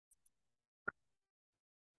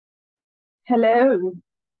Hello,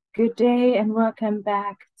 good day, and welcome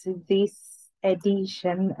back to this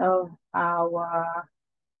edition of our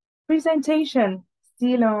presentation.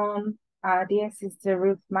 Still on our dear sister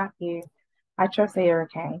Ruth Matthew. I trust that you're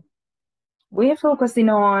okay. We're focusing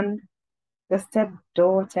on the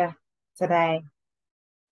stepdaughter today.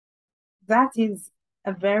 That is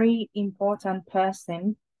a very important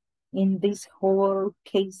person in this whole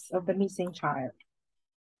case of the missing child.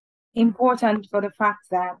 Important for the fact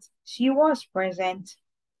that she was present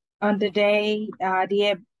on the day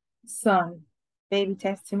their son, baby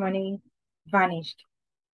testimony, vanished.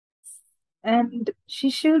 And she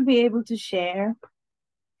should be able to share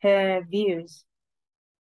her views.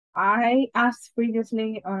 I asked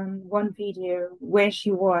previously on one video where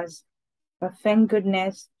she was, but thank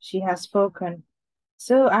goodness she has spoken.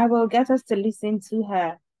 So I will get us to listen to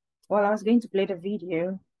her. Well, I was going to play the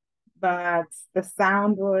video, but the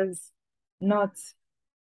sound was not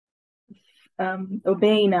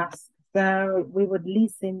obeying us. So we would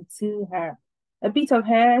listen to her, a bit of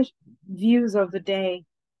her views of the day,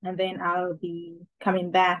 and then I'll be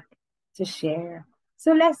coming back to share.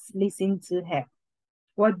 So let's listen to her,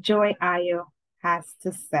 what Joy Ayo has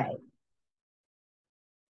to say.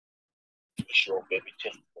 Sure, baby,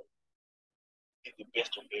 just it's the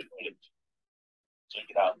best of their knowledge. Check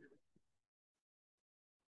it out.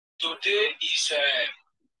 Today is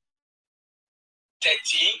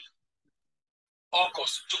 13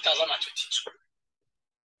 August 2022.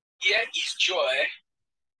 Here is Joy,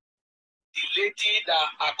 the lady that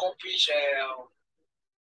accomplished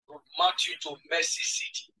Matthew to Mercy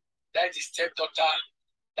City. That is the stepdaughter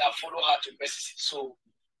that followed her to Mercy City. So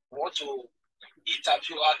we want to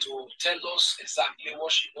interview her to tell us exactly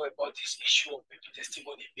what she knows about this issue of baby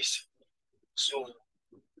testimony missing. So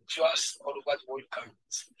viewers all over the world can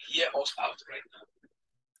hear us out right now.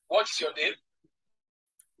 What is your name?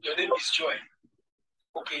 Your name is Joy.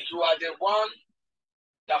 Okay, you are the one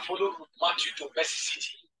that followed Matthew to Mercy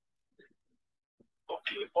City.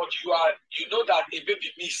 Okay, but you know that a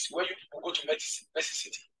baby miss when you people go to Mercy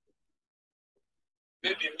City.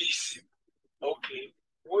 Baby miss. Okay.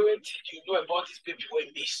 What did you know about this baby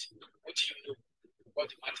when miss? What do you know about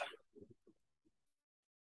the matter?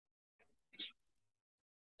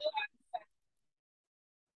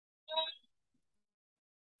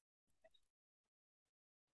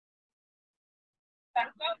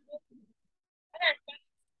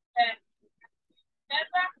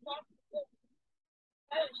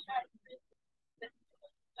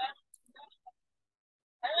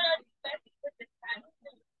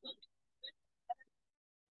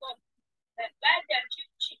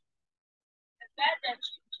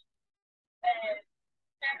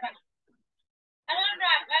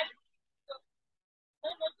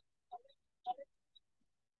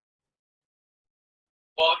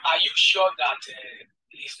 But are you sure that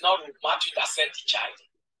it's not Matthew that sent the child?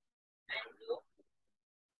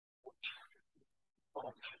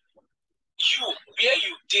 You, where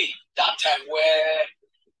you did that time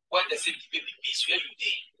when they said the baby miss, where you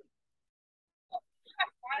did?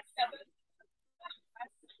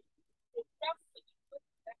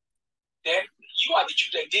 Then you and the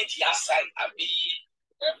children did the outside. I mean,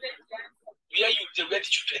 where you did, where the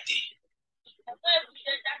children did?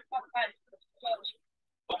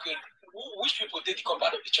 Okay, which people did the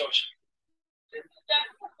compound of the church? Then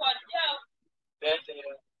the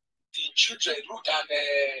children, Ruth and the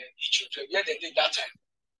children, where they did that time?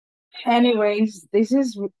 Anyways, this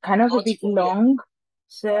is kind of a bit long,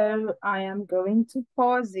 so I am going to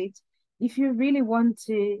pause it. If you really want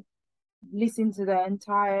to listen to the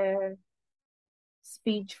entire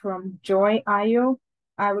speech from Joy Ayo,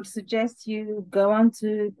 I would suggest you go on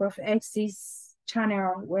to Prof. X's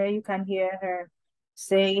channel where you can hear her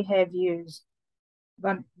say her views.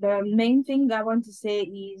 But the main thing I want to say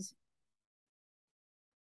is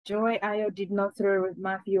Joy Ayo did not throw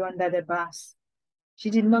Matthew under the bus. She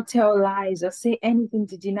did not tell lies or say anything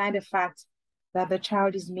to deny the fact that the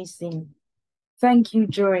child is missing. Thank you,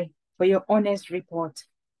 Joy, for your honest report.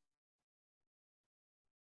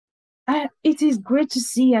 It is great to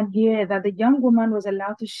see and hear that the young woman was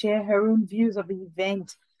allowed to share her own views of the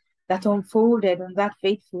event that unfolded on that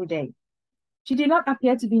fateful day. She did not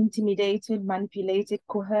appear to be intimidated, manipulated,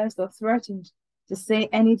 coerced, or threatened to say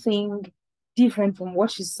anything different from what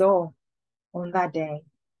she saw on that day.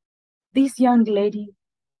 This young lady,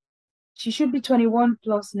 she should be 21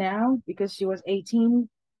 plus now because she was 18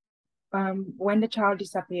 when the child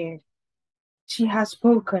disappeared. She has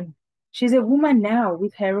spoken. She's a woman now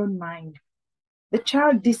with her own mind. The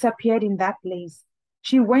child disappeared in that place.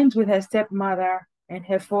 She went with her stepmother and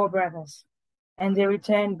her 4 brothers, and they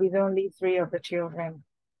returned with only 3 of the children.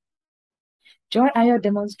 Joy Ayo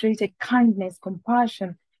demonstrated kindness,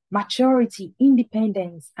 compassion, maturity,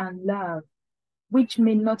 independence, and love, which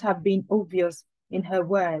may not have been obvious in her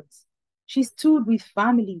words. She stood with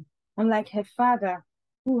family, unlike her father,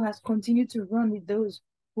 who has continued to run with those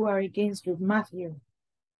who are against Ruth Matthew.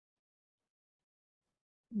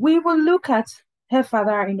 We will look at her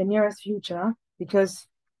father in the nearest future because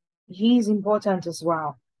he is important as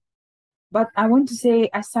well. But I want to say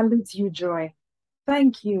I salute you, Joy.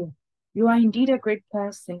 Thank you. You are indeed a great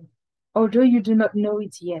person, although you do not know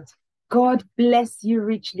it yet. God bless you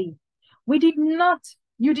richly. You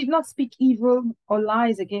did not speak evil or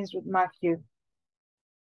lies against Ruth Matthew.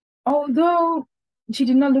 Although she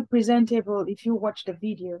did not look presentable if you watch the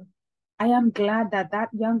video, I am glad that that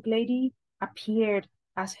young lady appeared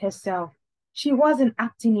as herself. She wasn't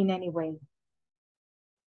acting in any way.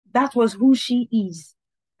 That was who she is,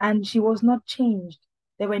 and she was not changed.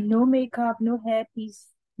 There were no makeup, no hairpiece,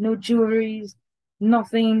 no jewelries,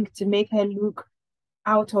 nothing to make her look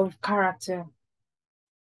out of character.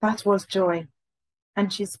 That was Joy,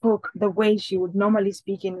 and she spoke the way she would normally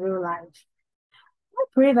speak in real life. I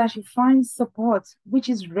pray that she finds support which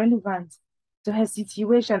is relevant to her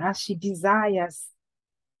situation as she desires,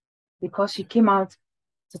 because she came out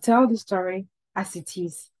to tell the story as it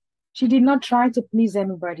is. She did not try to please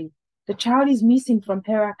anybody. The child is missing from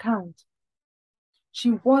her account.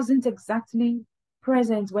 She wasn't exactly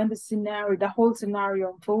present when the whole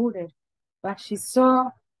scenario unfolded, but she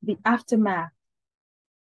saw the aftermath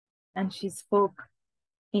and she spoke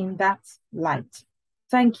in that light.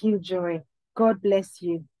 Thank you, Joy. God bless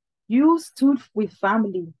you. You stood with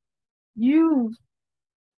family. You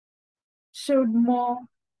showed more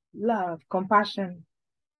love, compassion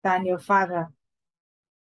than your father.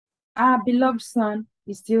 Our beloved son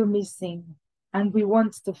is still missing, and we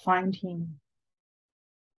want to find him.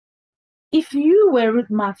 If you were Ruth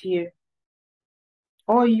Matthew,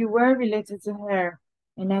 or you were related to her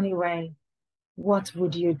in any way, what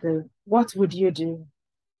would you do? What would you do?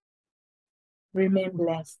 Remain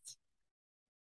blessed.